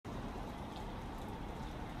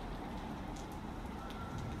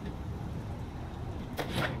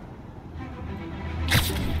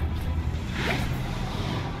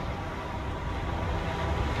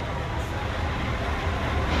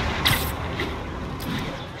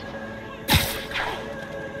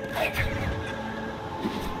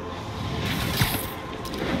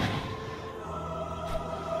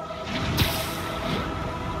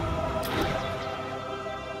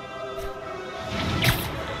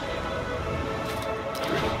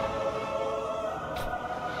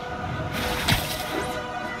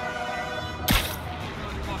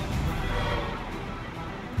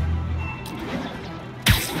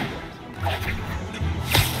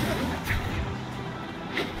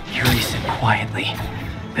quietly.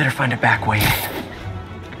 Better find a back way in.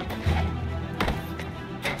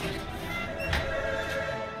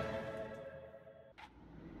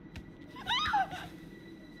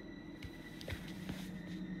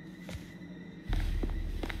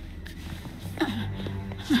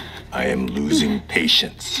 I am losing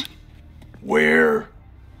patience. Where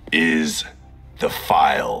is the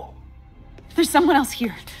file? There's someone else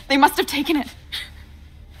here. They must have taken it.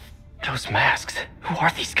 Those masks. Who are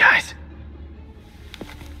these guys?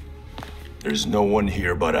 There's no one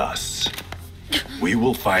here but us. We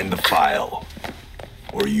will find the file,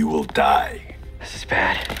 or you will die. This is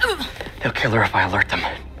bad. They'll kill her if I alert them.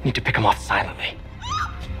 Need to pick them off silently.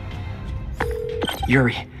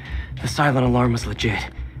 Yuri, the silent alarm was legit.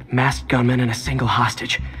 Masked gunmen and a single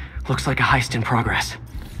hostage. Looks like a heist in progress.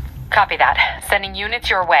 Copy that. Sending units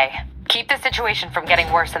your way. Keep the situation from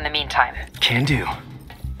getting worse in the meantime. Can do.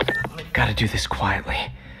 Gotta do this quietly.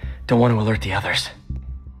 Don't want to alert the others.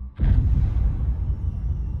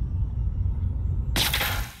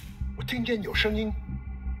 我听见有声音。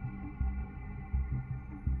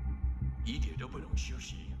一点都不能休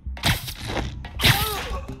息。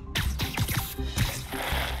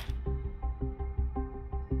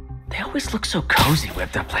 They always look so cozy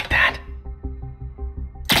whipped up like that.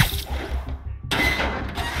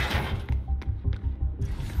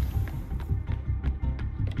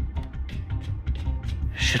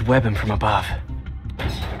 Should web him from above.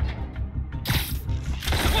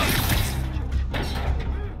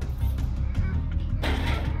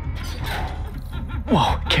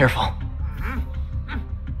 Whoa, careful.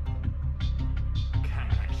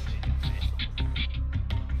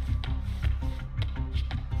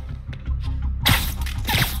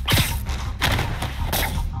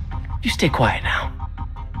 You stay quiet now.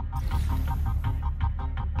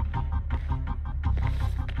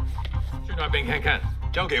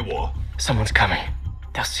 Someone's coming.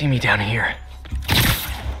 They'll see me down here.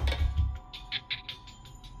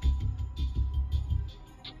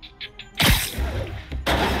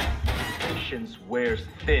 Patience wears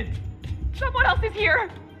thin. Someone else is here.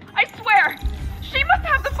 I swear. She must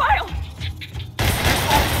have the file.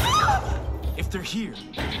 If they're here,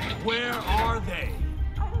 where are they?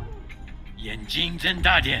 眼睛睁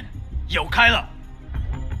大点，有开了。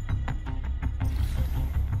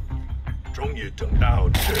终于等到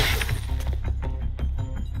这时。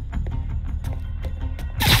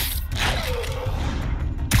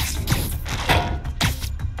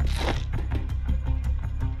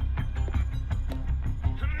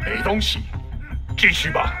没东西，继续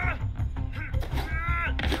吧。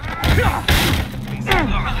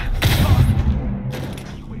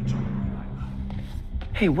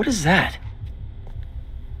 Hey, what is that?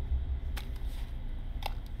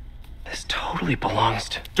 This totally belongs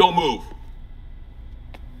to... Don't move.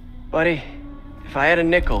 Buddy, if I had a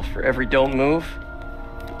nickel for every don't move...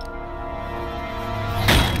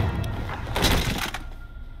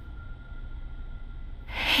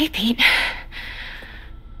 Hey, Pete.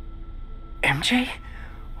 MJ?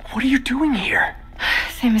 What are you doing here?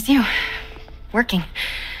 Same as you. Working.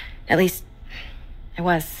 At least, I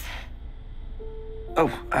was. Oh,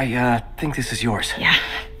 I think this is yours. Yeah,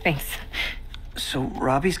 thanks. So,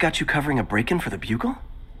 Robbie's got you covering a break-in for the Bugle?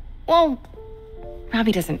 Well,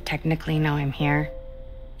 Robbie doesn't technically know I'm here.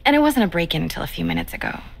 And it wasn't a break-in until a few minutes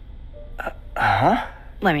ago. Huh?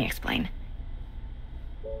 Let me explain.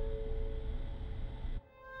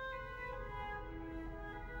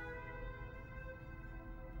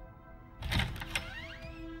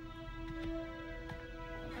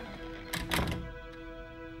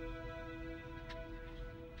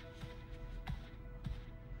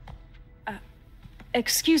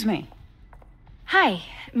 Excuse me. Hi,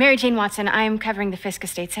 Mary Jane Watson. I'm covering the Fisk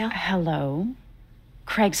estate sale. Hello.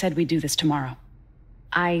 Craig said we'd do this tomorrow.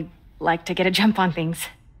 I like to get a jump on things.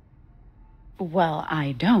 Well,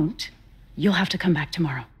 I don't. You'll have to come back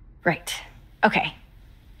tomorrow. Right. Okay.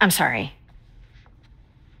 I'm sorry.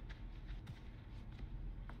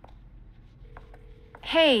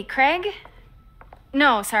 Hey, Craig?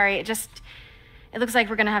 No, sorry. It looks like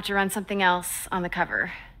we're gonna have to run something else on the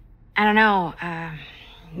cover. I don't know,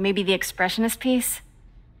 maybe the expressionist piece?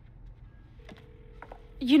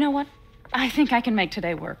 You know what? I think I can make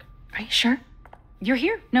today work. Are you sure? You're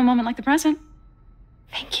here. No moment like the present.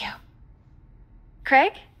 Thank you.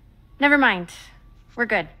 Craig? Never mind. We're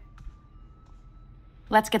good.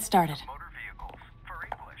 Let's get started. Motor vehicles. For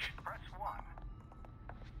English, press 1.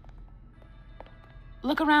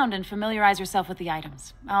 Look around and familiarize yourself with the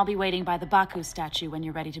items. I'll be waiting by the Baku statue when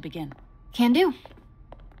you're ready to begin. Can do.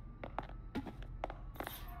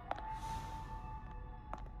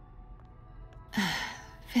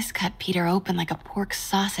 Fisk cut Peter open like a pork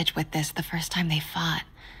sausage with this the first time they fought.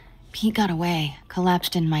 Pete got away,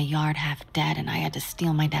 collapsed in my yard half dead, and I had to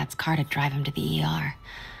steal my dad's car to drive him to the ER.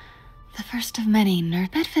 The first of many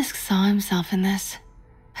nerd. Bet Fisk saw himself in this.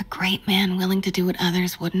 A great man willing to do what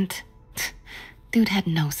others wouldn't. Dude had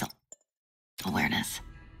no self-awareness.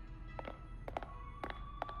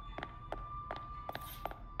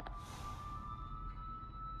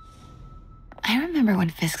 I remember when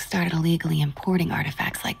Fisk started illegally importing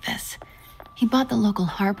artifacts like this. He bought the local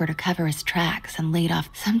harbor to cover his tracks and laid off.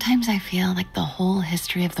 Sometimes I feel like the whole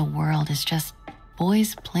history of the world is just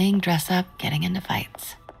boys playing dress-up, getting into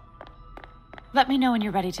fights. Let me know when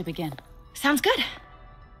you're ready to begin. Sounds good.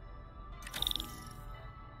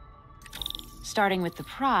 Starting with the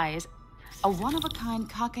prize, a one-of-a-kind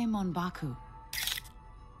Kakemon Baku.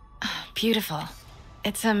 Beautiful.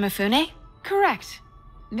 It's a Mifune? Correct.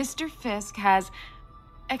 Mr. Fisk has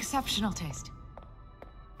exceptional taste.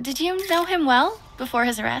 Did you know him well before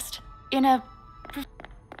his arrest? In a...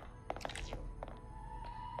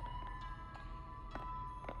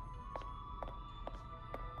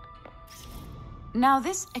 Now,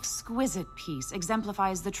 this exquisite piece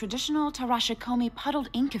exemplifies the traditional Tarashikomi puddled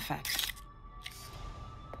ink effect.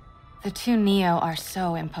 The two Neo are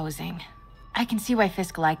so imposing. I can see why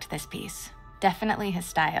Fisk liked this piece. Definitely his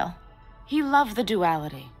style. He loved the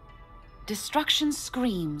duality. Destruction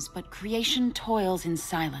screams, but creation toils in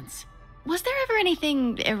silence. Was there ever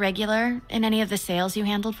anything irregular in any of the sales you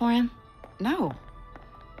handled for him? No.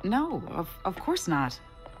 No, of course not.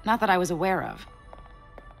 Not that I was aware of.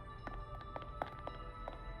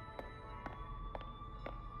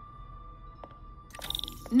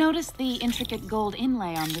 Notice the intricate gold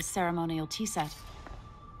inlay on this ceremonial tea set.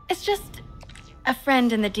 It's just... a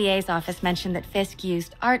friend in the DA's office mentioned that Fisk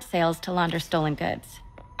used art sales to launder stolen goods.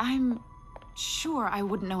 I'm sure I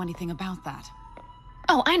wouldn't know anything about that.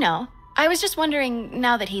 Oh, I know. I was just wondering,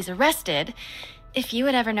 now that he's arrested, if you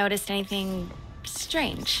had ever noticed anything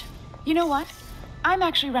strange. You know what? I'm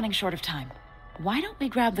actually running short of time. Why don't we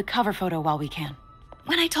grab the cover photo while we can?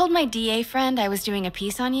 When I told my DA friend I was doing a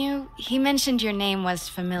piece on you, he mentioned your name was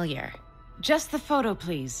familiar. Just the photo,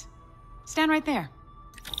 please. Stand right there.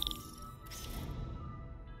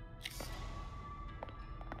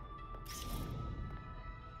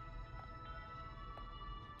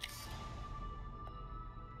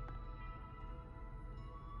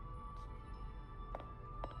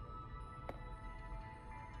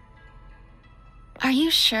 Are you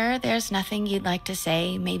sure there's nothing you'd like to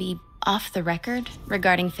say, maybe off the record,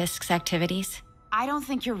 regarding Fisk's activities? I don't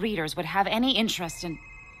think your readers would have any interest in...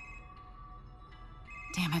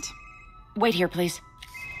 Damn it. Wait here, please.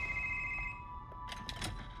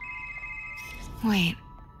 Wait,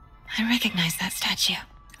 I recognize that statue.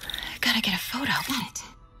 I gotta get a photo. Got it.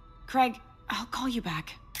 Craig, I'll call you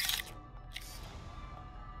back.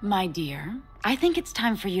 My dear, I think it's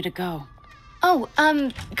time for you to go. Oh,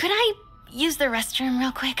 could I use the restroom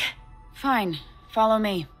real quick? Fine. Follow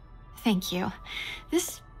me. Thank you.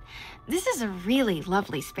 This is a really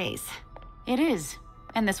lovely space. It is.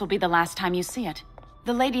 And this will be the last time you see it.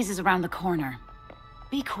 The ladies is around the corner.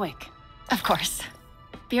 Be quick. Of course.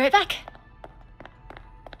 Be right back.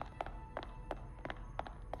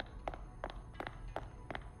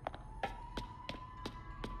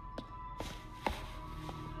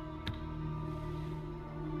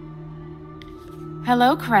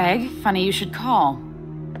 Hello, Craig. Funny you should call.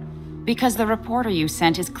 Because the reporter you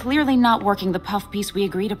sent is clearly not working the puff piece we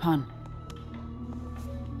agreed upon.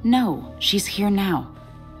 No, she's here now.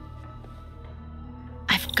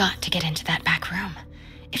 I've got to get into that back room.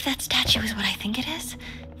 If that statue is what I think it is,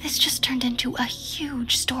 this just turned into a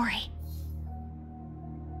huge story.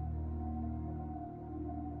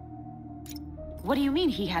 What do you mean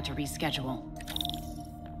he had to reschedule?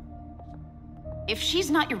 If she's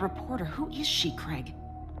not your reporter, who is she, Craig?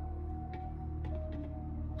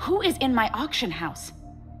 Who is in my auction house?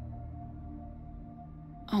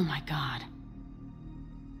 Oh my God.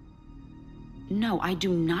 No, I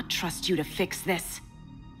do not trust you to fix this.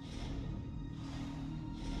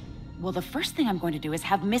 Well, the first thing I'm going to do is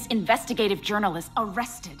have Miss Investigative Journalist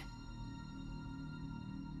arrested.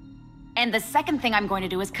 And the second thing I'm going to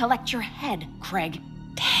do is collect your head, Craig.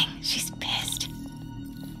 Dang, she's pissed.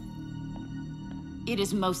 It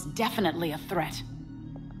is most definitely a threat.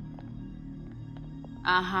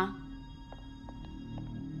 Uh-huh.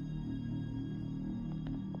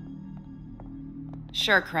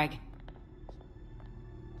 Sure, Craig.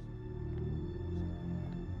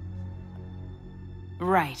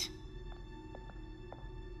 Right.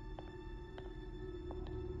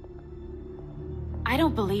 I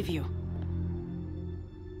don't believe you.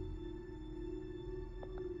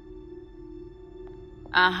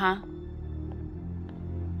 Uh-huh.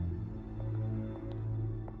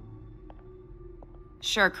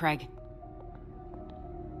 Sure, Craig.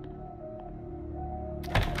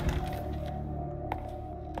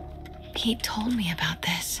 Pete told me about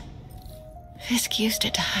this. Fisk used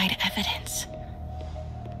it to hide evidence.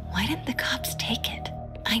 Why didn't the cops take it?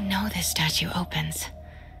 I know this statue opens,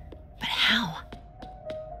 but how?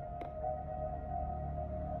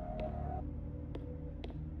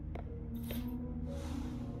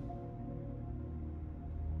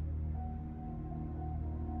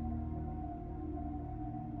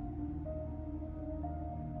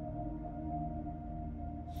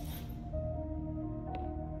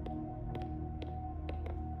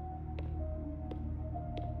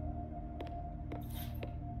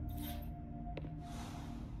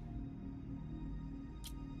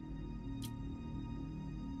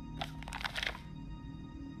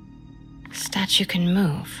 Statue can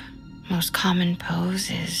move. Most common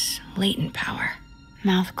pose is latent power.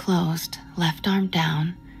 Mouth closed, left arm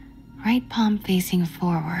down, right palm facing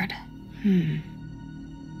forward.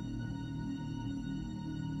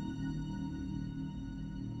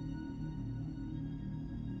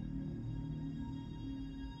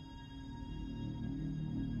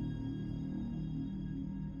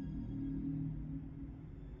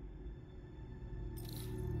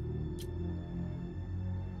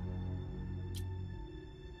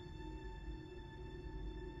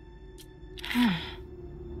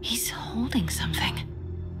 He's holding something.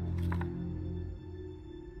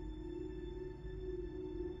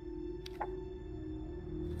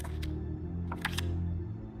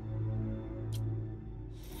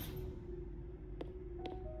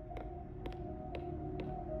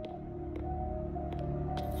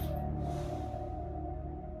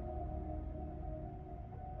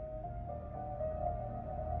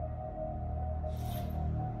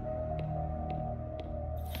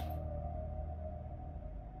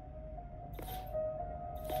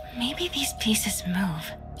 Maybe these pieces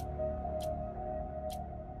move.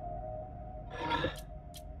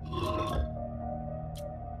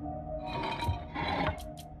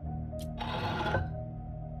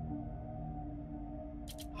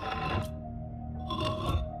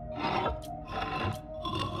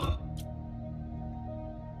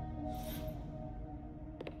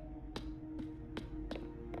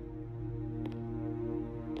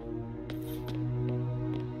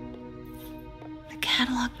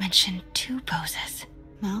 Catalog mentioned 2 poses.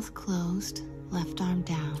 Mouth closed, left arm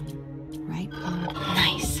down, right palm.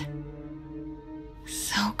 Nice.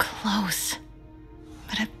 So close.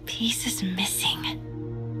 But a piece is missing.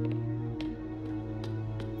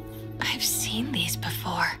 I've seen these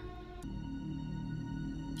before.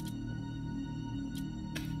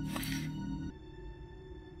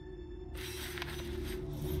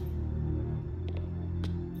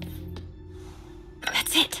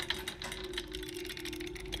 That's it.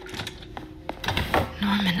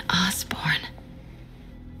 Norman Osborn.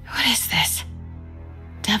 What is this?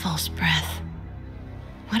 Devil's breath.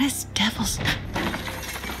 What is devil's...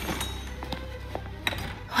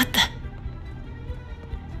 What the...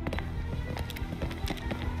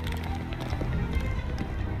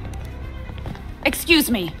 Excuse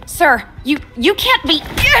me, sir. You can't be...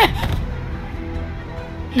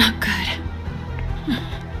 Not good.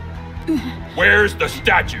 Where's the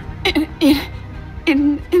statue?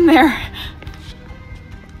 In there.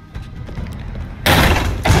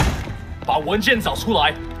 把文件找出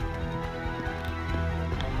来。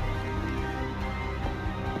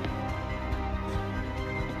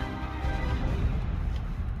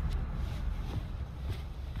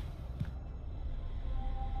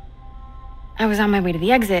 I was on my way to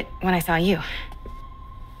the exit when I saw you.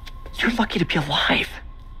 You're lucky to be alive.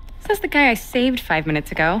 Says the guy I saved 5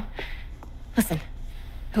 minutes ago. Listen,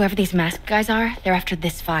 whoever these masked guys are, they're after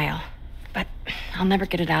this file. But I'll never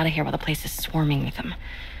get it out of here while the place is swarming with them.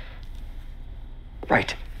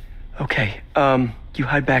 Right. Okay, you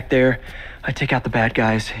hide back there. I take out the bad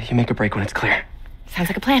guys. You make a break when it's clear. Sounds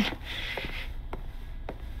like a plan.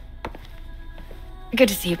 Good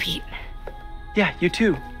to see you, Pete. Yeah, you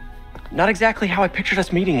too. Not exactly how I pictured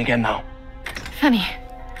us meeting again, though. Funny.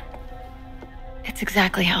 It's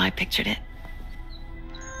exactly how I pictured it.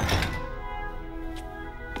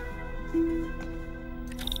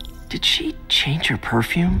 Did she change her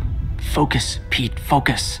perfume? Focus, Pete,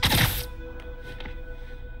 focus.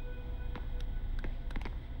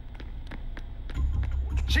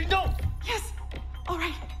 Yes. All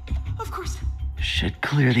right. Of course. Should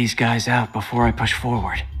clear these guys out before I push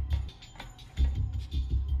forward.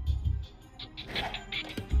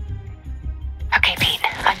 Okay, Pete.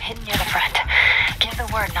 I'm hitting near the front. Give the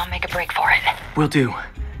word and I'll make a break for it. Will do.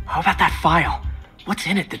 How about that file? What's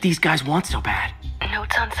in it that these guys want so bad?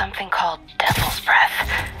 Notes on something called Devil's Breath.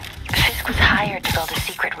 Fisk was hired to build a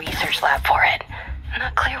secret research lab for it.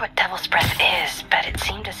 Not clear what Devil's Breath is, but it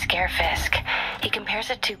seemed to scare Fisk. He compares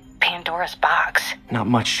it to Pandora's box. Not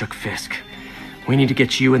much shook Fisk. We need to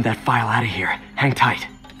get you and that file out of here. Hang tight.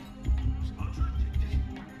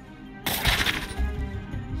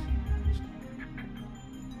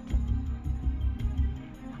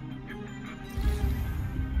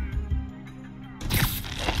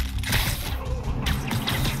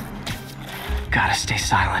 Gotta stay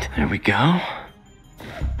silent. There we go.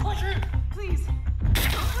 Please,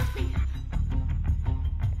 don't hurt me.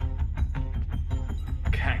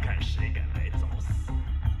 看看谁敢来找死。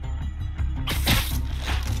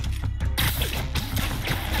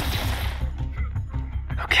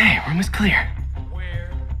 Okay, room is clear. Where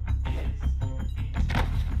is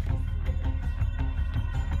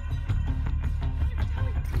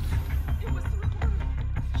It was the reporter.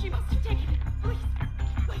 She must have taken it. Please,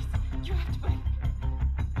 please, you have to wait.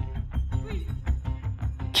 Please,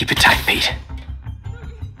 Keep it tight, Pete. please.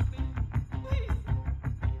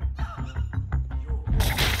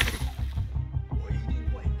 我一定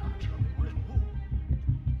会达成任务。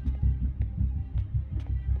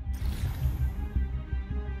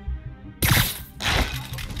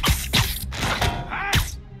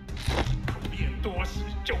变多时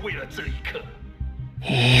就为了这一刻。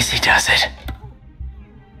 Easy does it.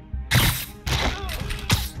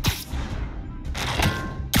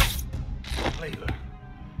 累了，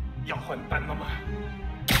要换班了吗？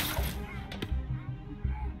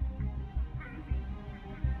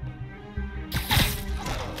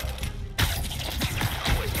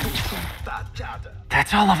 打架的。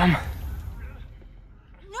 That's all of them.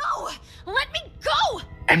 No! Let me go!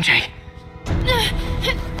 MJ,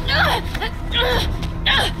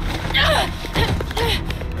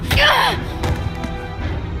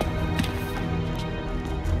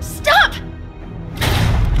 Stop!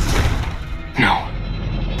 no.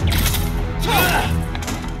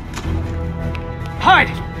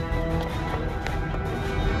 Hide!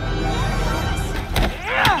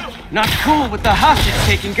 Not cool with the hostage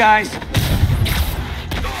taking, guys.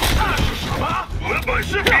 我的本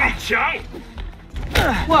事比你强。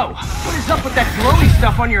 Whoa, what is up with that glowy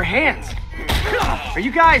stuff on your hands? Are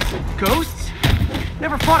you guys ghosts?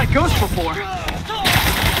 Never fought a ghost before.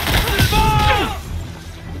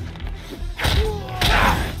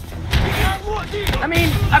 I mean,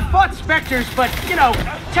 I've fought specters, but, you know,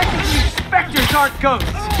 technically specters aren't ghosts.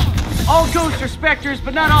 All ghosts are specters,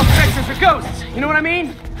 but not all specters are ghosts. You know what I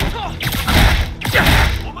mean?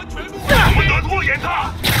 我们得拖延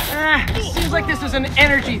他。 Seems like this is an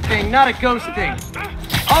energy thing, not a ghost thing.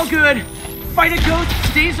 All good. Fight a ghost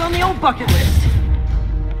stays on the old bucket list.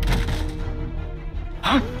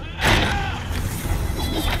 Huh?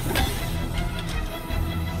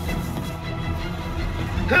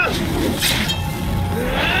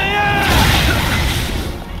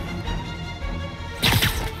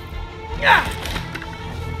 Yeah.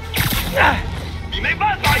 你没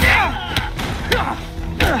办法赢。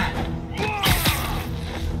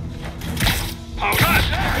好看，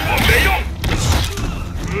我没用。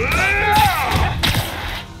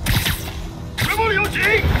全部留情。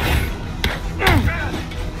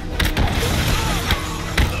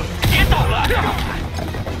别倒了。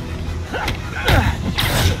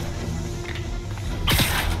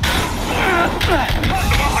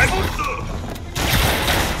怎么还不死？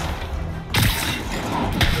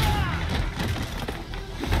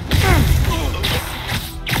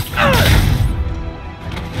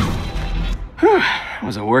 That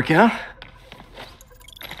was a workout.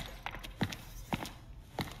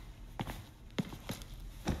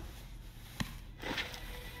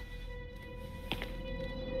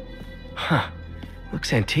 Huh.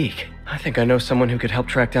 Looks antique. I think I know someone who could help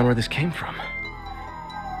track down where this came from.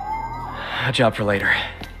 A job for later.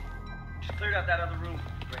 Just cleared out that other room.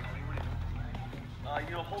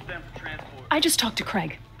 You'll hold them for transport. I just talked to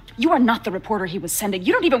Craig. You are not the reporter he was sending.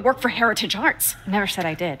 You don't even work for Heritage Arts. Never said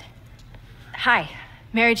I did. Hi,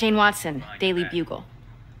 Mary Jane Watson, Daily Bugle.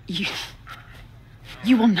 You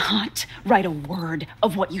will not write a word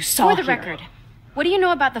of what you saw For the here. record, what do you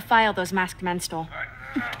know about the file those masked men stole?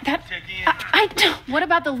 That I don't. What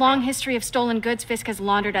about the long history of stolen goods Fisk has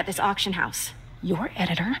laundered at this auction house? Your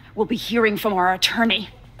editor will be hearing from our attorney.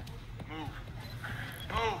 Move.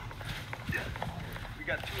 We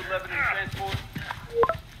got 211 in transport.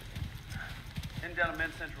 Heading down to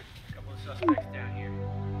Men's Central. A couple of suspects down here.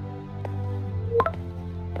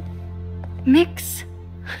 Mix?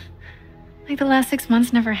 Like the last 6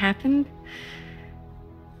 months never happened?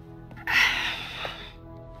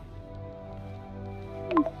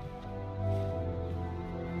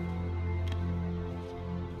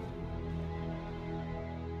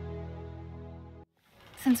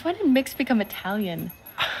 Since when did Mix become Italian?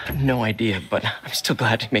 No idea, but I'm still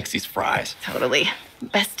glad he makes these fries. Totally.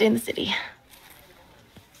 Best in the city.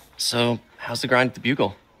 So, how's the grind at the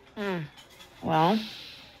Bugle? Well,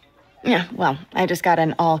 I just got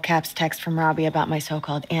an all caps text from Robbie about my so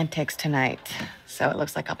called antics tonight. So it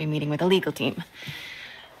looks like I'll be meeting with a legal team.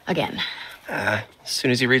 Again. As soon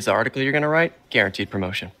as he reads the article you're gonna write, guaranteed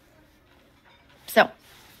promotion. So,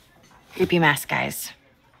 creepy mask guys.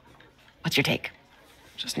 What's your take?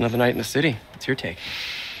 Just another night in the city. What's your take?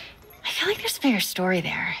 I feel like there's a bigger story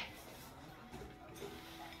there.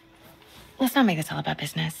 Let's not make this all about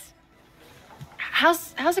business.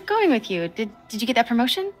 How's it going with you? Did you get that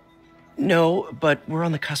promotion? No, but we're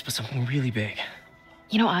on the cusp of something really big.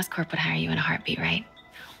 You know Oscorp would hire you in a heartbeat, right?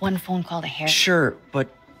 One phone call to Harry. Sure, but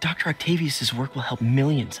Dr. Octavius's work will help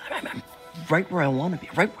millions. I'm right where I want to be,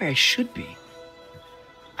 right where I should be.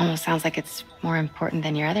 Almost sounds like it's more important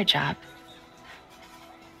than your other job.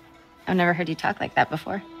 I've never heard you talk like that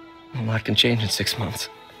before. A lot can change in 6 months.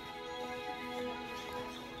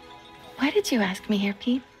 Why did you ask me here,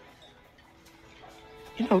 Pete?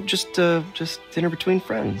 You know, just dinner between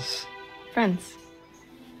friends. Friends.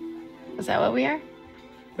 Is that what we are?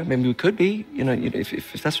 Maybe we could be,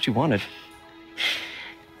 if that's what you wanted.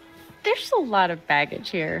 There's a lot of baggage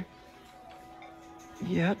here.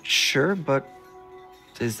 Yeah, sure, but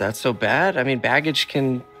is that so bad? I mean, baggage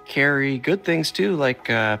can carry good things too, like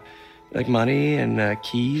money and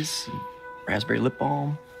keys, and raspberry lip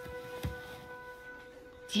balm.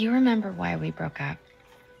 Do you remember why we broke up?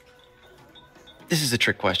 This is a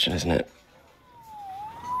trick question, isn't it?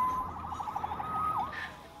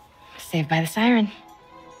 Saved by the siren.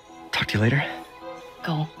 Talk to you later.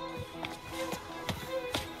 Go.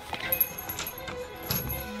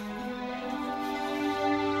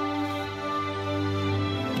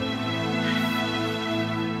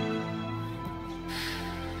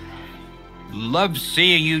 Love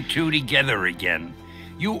seeing you two together again.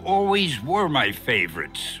 You always were my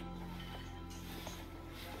favorites.